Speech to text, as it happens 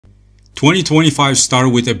2025 started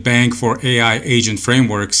with a bang for AI agent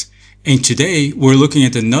frameworks, and today we're looking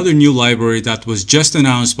at another new library that was just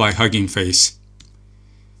announced by Hugging Face.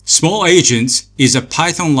 Smolagents is a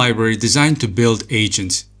Python library designed to build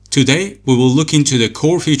agents. Today, we will look into the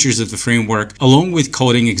core features of the framework along with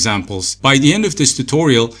coding examples. By the end of this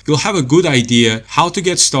tutorial, you'll have a good idea how to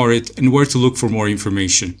get started and where to look for more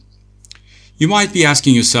information. You might be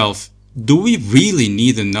asking yourself, do we really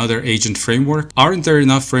need another agent framework? Aren't there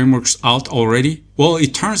enough frameworks out already? Well,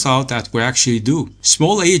 it turns out that we actually do.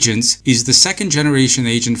 Smolagents is the second generation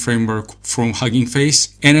agent framework from Hugging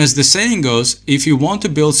Face. And as the saying goes, if you want to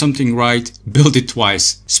build something right, build it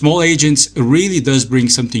twice. Smolagents really does bring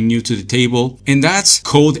something new to the table, and that's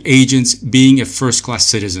code agents being a first-class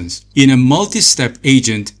citizens. In a multi-step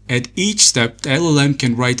agent, at each step, the LLM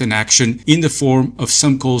can write an action in the form of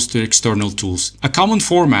some calls to external tools. A common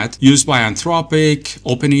format used by Anthropic,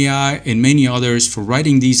 OpenAI, and many others for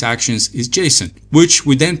writing these actions is JSON, which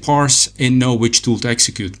we then parse and know which tool to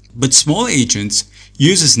execute. But Smolagents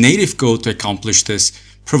uses native code to accomplish this,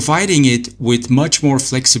 providing it with much more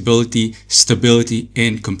flexibility, stability,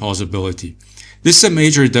 and composability. This is a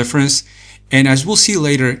major difference, and as we'll see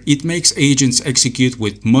later, it makes agents execute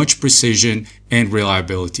with much precision and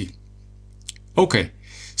reliability. Okay,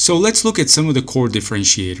 so let's look at some of the core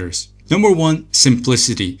differentiators. Number one,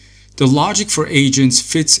 simplicity. The logic for agents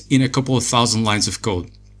fits in a couple of thousand lines of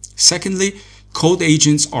code. Secondly, code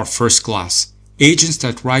agents are first class, agents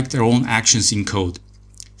that write their own actions in code.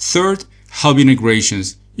 Third, hub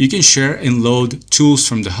integrations. You can share and load tools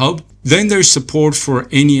from the hub. Then there's support for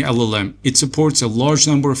any LLM. It supports a large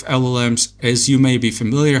number of LLMs. As you may be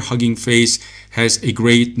familiar, Hugging Face has a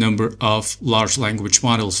great number of large language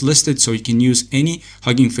models listed, so you can use any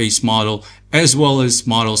Hugging Face model as well as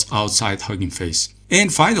models outside Hugging Face.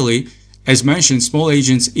 And finally, as mentioned,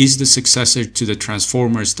 Smolagents is the successor to the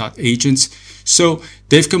transformers.agents, so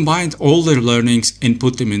they've combined all their learnings and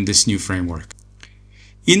put them in this new framework.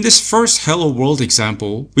 In this first Hello World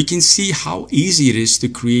example, we can see how easy it is to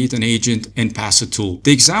create an agent and pass a tool.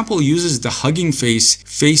 The example uses the Hugging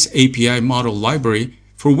Face API model library,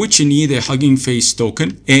 for which you need a Hugging Face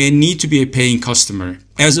token and need to be a paying customer.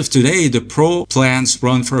 As of today, the Pro plans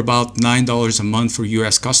run for about $9 a month for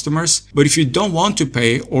US customers. But if you don't want to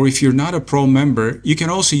pay, or if you're not a Pro member, you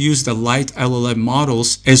can also use the LiteLLM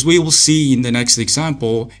models, as we will see in the next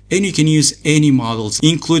example, and you can use any models,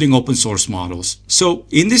 including open source models. So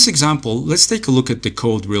in this example, let's take a look at the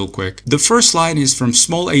code real quick. The first line is from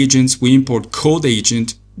Smolagents. We import code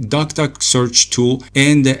agent, DuckDuck search tool,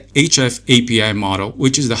 and the HF API model,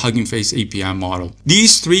 which is the Hugging Face API model.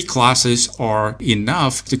 These three classes are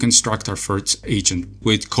enough to construct our first agent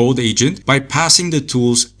with code agent by passing the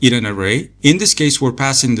tools in an array. In this case, we're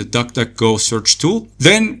passing the DuckDuckGo search tool.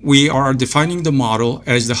 Then we are defining the model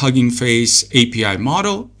as the Hugging Face API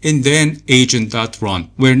model, and then agent.run.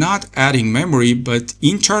 We're not adding memory, but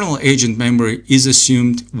internal agent memory is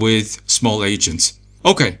assumed with Smolagents.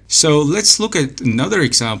 Okay, so let's look at another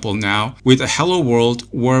example now with a Hello World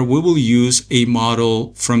where we will use a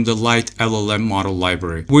model from the LiteLLMModel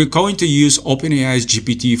library. We're going to use OpenAI's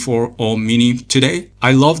GPT-4o Mini today.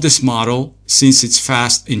 I love this model since it's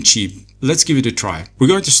fast and cheap. Let's give it a try. We're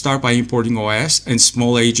going to start by importing OS and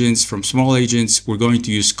Smolagents. From Smolagents, we're going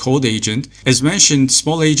to use code agent. As mentioned,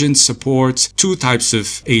 Smolagents supports two types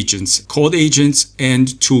of agents, code agents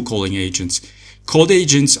and tool calling agents. Code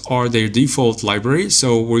agents are their default library,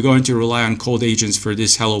 so we're going to rely on code agents for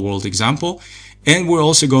this Hello World example. And we're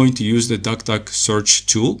also going to use the DuckDuck search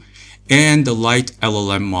tool and the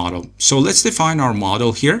LiteLLM model. So let's define our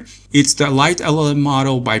model here. It's the LiteLLM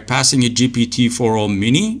model by passing a GPT-4o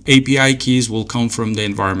Mini. API keys will come from the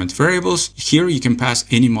environment variables. Here you can pass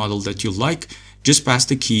any model that you like. Just pass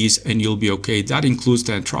the keys and you'll be okay. That includes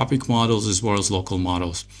the Anthropic models as well as local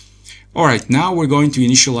models. Alright, now we're going to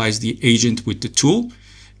initialize the agent with the tool.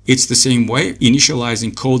 It's the same way,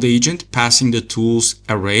 initializing code agent, passing the tools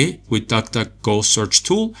array with DuckDuckGo search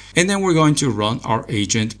tool, and then we're going to run our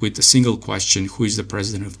agent with a single question, who is the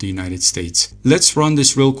President of the United States. Let's run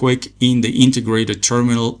this real quick in the integrated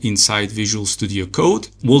terminal inside Visual Studio Code.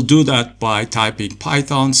 We'll do that by typing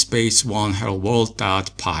python /1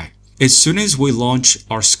 helloworld.py. As soon as we launch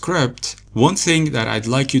our script, one thing that I'd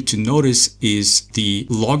like you to notice is the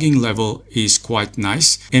logging level is quite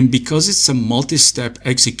nice. And because it's a multi-step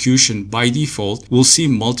execution by default, we'll see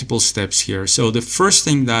multiple steps here. So the first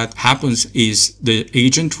thing that happens is the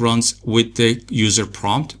agent runs with the user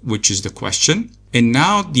prompt, which is the question. And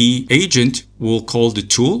now the agent will call the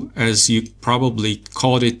tool, as you probably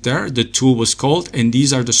called it there. The tool was called, and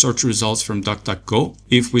these are the search results from DuckDuckGo.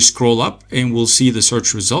 If we scroll up and we'll see the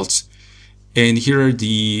search results, And here are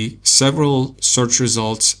the several search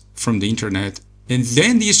results from the internet. And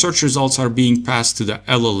then these search results are being passed to the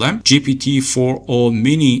LLM. GPT-4o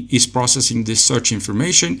Mini is processing this search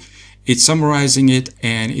information. It's summarizing it,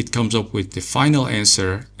 and it comes up with the final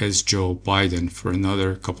answer as Joe Biden for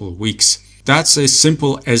another couple of weeks. That's as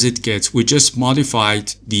simple as it gets. We just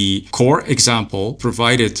modified the core example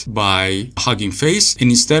provided by Hugging Face, and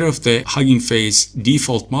instead of the Hugging Face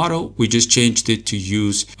default model, we just changed it to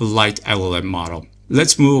use a LiteLLMModel.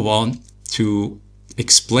 Let's move on to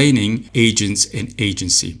explaining agents and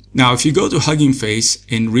agency. Now, if you go to Hugging Face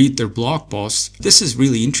and read their blog post, this is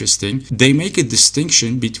really interesting. They make a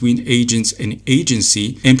distinction between agents and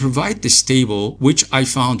agency and provide this table, which I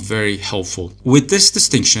found very helpful. With this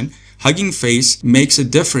distinction, Hugging Face makes a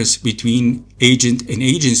difference between agent and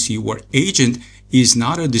agency, where agent is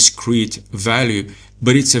not a discrete value,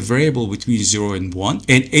 but it's a variable between 0 and 1.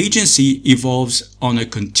 And agency evolves on a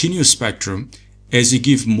continuous spectrum as you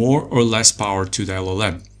give more or less power to the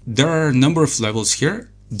LLM. There are a number of levels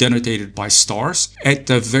here, denoted by stars. At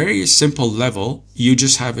the very simple level, you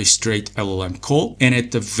just have a straight LLM call. And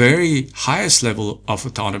at the very highest level of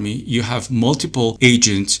autonomy, you have multiple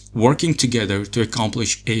agents working together to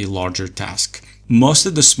accomplish a larger task. Most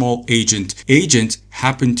of the small agents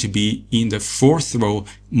happen to be in the fourth row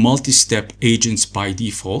multi-step agents by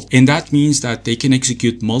default. And that means that they can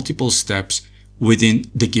execute multiple steps within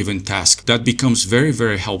the given task. That becomes very,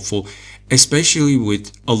 very helpful, especially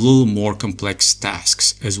with a little more complex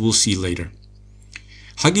tasks, as we'll see later.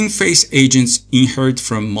 Hugging Face agents inherit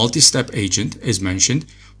from multi-step agent, as mentioned,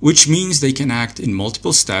 which means they can act in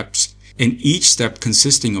multiple steps, and each step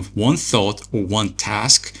consisting of one thought or one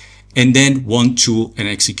task, and then one tool and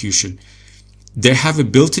execution. They have a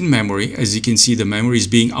built-in memory. As you can see, the memory is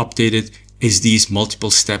being updated as these multiple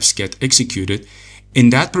steps get executed.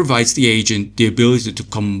 And that provides the agent the ability to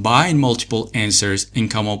combine multiple answers and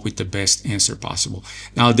come up with the best answer possible.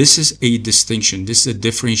 Now, this is a distinction. This is a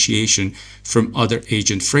differentiation from other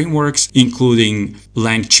agent frameworks, including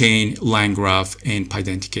LangChain, LangGraph, and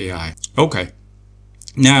Pydantic AI. Okay.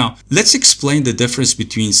 Now, let's explain the difference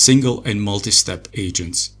between single and multi-step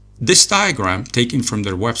agents. This diagram, taken from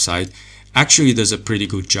their website, actually does a pretty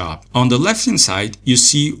good job. On the left-hand side, you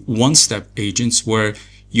see one-step agents where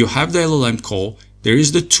you have the LLM call, there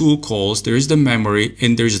is the tool calls, there is the memory,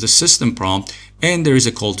 and there is the system prompt, and there is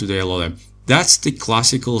a call to the LLM. That's the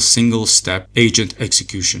classical single-step agent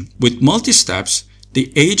execution. With multi-steps,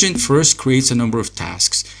 the agent first creates a number of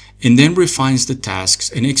tasks, and then refines the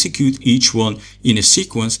tasks and executes each one in a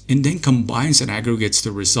sequence, and then combines and aggregates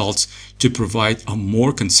the results to provide a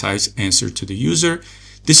more concise answer to the user.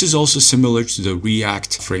 This is also similar to the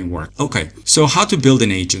React framework. Okay, so how to build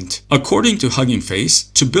an agent? According to Hugging Face,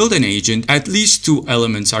 to build an agent, at least two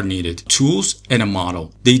elements are needed: tools and a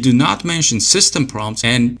model. They do not mention system prompts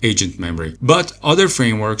and agent memory. But other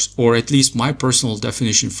frameworks, or at least my personal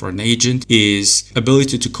definition for an agent, is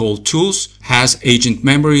ability to call tools, has agent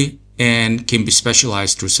memory, and can be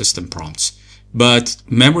specialized through system prompts. But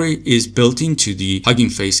memory is built into the Hugging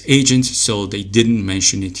Face agent, so they didn't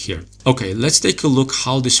mention it here. Okay, let's take a look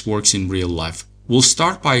how this works in real life. We'll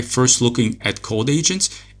start by first looking at code agents,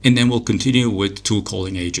 and then we'll continue with tool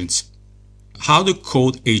calling agents. How do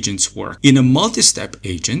code agents work? In a multi-step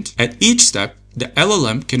agent, at each step, the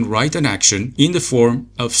LLM can write an action in the form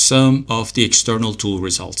of some of the external tool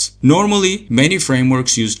results. Normally, many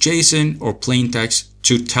frameworks use JSON or plain text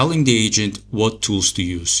to telling the agent what tools to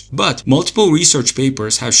use. But multiple research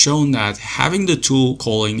papers have shown that having the tool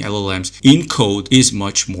calling LLMs in code is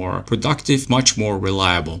much more productive, much more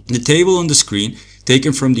reliable. The table on the screen,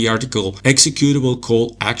 taken from the article "Executable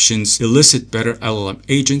Call Actions Elicit Better LLM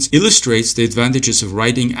Agents," illustrates the advantages of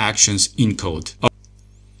writing actions in code.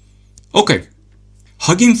 Okay.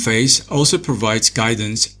 Hugging Face also provides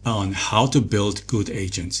guidance on how to build good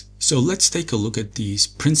agents. So let's take a look at these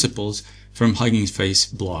principles from Hugging Face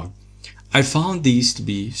blog. I found these to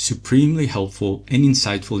be supremely helpful and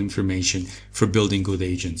insightful information for building good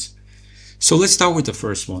agents. So let's start with the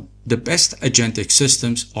first one. The best agentic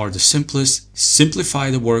systems are the simplest. Simplify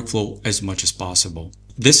the workflow as much as possible.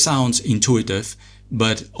 This sounds intuitive,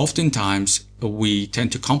 but oftentimes we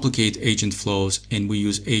tend to complicate agent flows, and we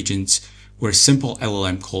use agents where simple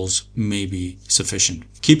LLM calls may be sufficient.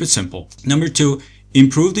 Keep it simple. Number two,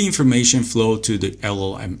 improve the information flow to the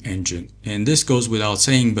LLM engine. And this goes without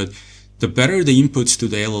saying, but the better the inputs to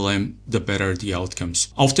the LLM, the better the outcomes.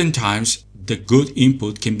 Oftentimes, the good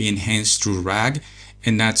input can be enhanced through RAG,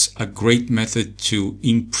 and that's a great method to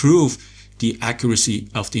improve the accuracy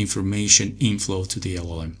of the information inflow to the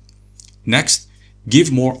LLM. Next,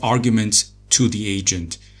 give more arguments to the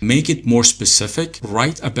agent. make it more specific,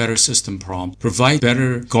 write a better system prompt, provide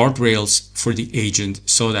better guardrails for the agent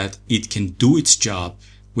so that it can do its job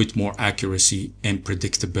with more accuracy and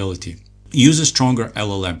predictability. Use a stronger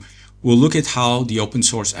LLM. We'll look at how the open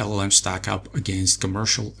source LLMs stack up against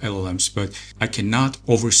commercial LLMs, but I cannot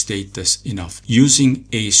overstate this enough. Using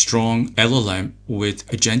a strong LLM with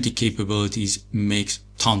agentic capabilities makes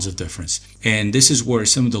tons of difference. And this is where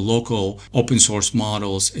some of the local open source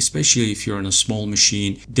models, especially if you're on a small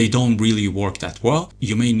machine, they don't really work that well.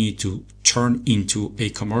 You may need to turn into a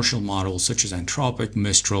commercial model such as Anthropic,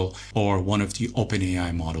 Mistral, or one of the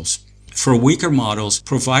OpenAI models. For weaker models,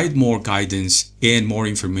 provide more guidance and more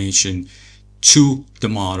information to the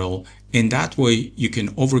model, and that way you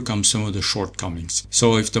can overcome some of the shortcomings.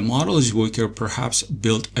 So if the model is weaker, perhaps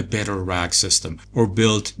build a better RAG system, or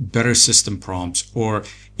build better system prompts, or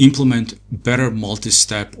implement better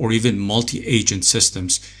multi-step or even multi-agent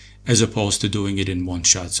systems as opposed to doing it in one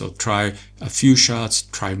shot. So try a few shots,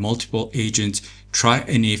 try multiple agents, try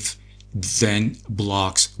an if then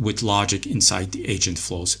blocks with logic inside the agent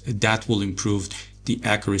flows. That will improve the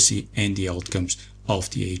accuracy and the outcomes of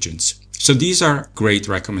the agents. So these are great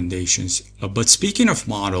recommendations. But speaking of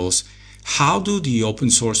models, how do the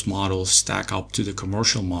open source models stack up to the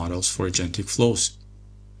commercial models for agentic flows?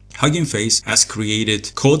 Hugging Face has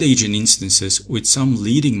created code agent instances with some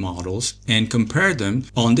leading models and compared them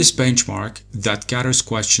on this benchmark that gathers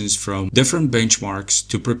questions from different benchmarks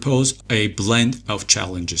to propose a blend of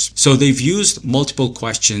challenges. So they've used multiple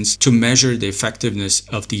questions to measure the effectiveness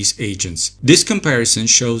of these agents. This comparison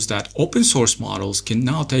shows that open source models can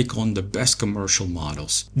now take on the best commercial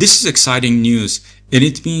models. This is exciting news, and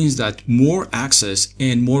it means that more access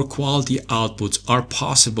and more quality outputs are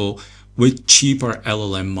possible with cheaper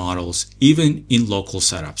LLM models, even in local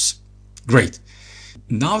setups. Great.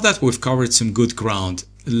 Now that we've covered some good ground,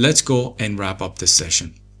 let's go and wrap up this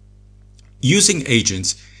session. Using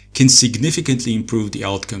agents can significantly improve the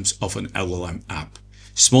outcomes of an LLM app.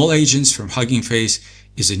 Smolagents from Hugging Face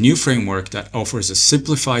is a new framework that offers a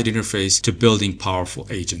simplified interface to building powerful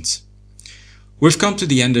agents. We've come to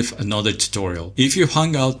the end of another tutorial. If you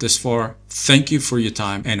hung out this far, thank you for your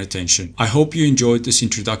time and attention. I hope you enjoyed this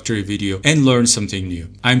introductory video and learned something new.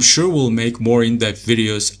 I'm sure we'll make more in-depth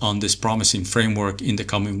videos on this promising framework in the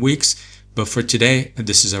coming weeks, but for today,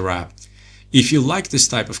 this is a wrap. If you like this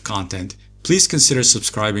type of content, please consider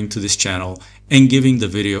subscribing to this channel and giving the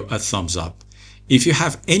video a thumbs up. If you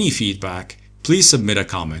have any feedback, please submit a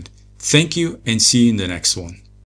comment. Thank you and see you in the next one.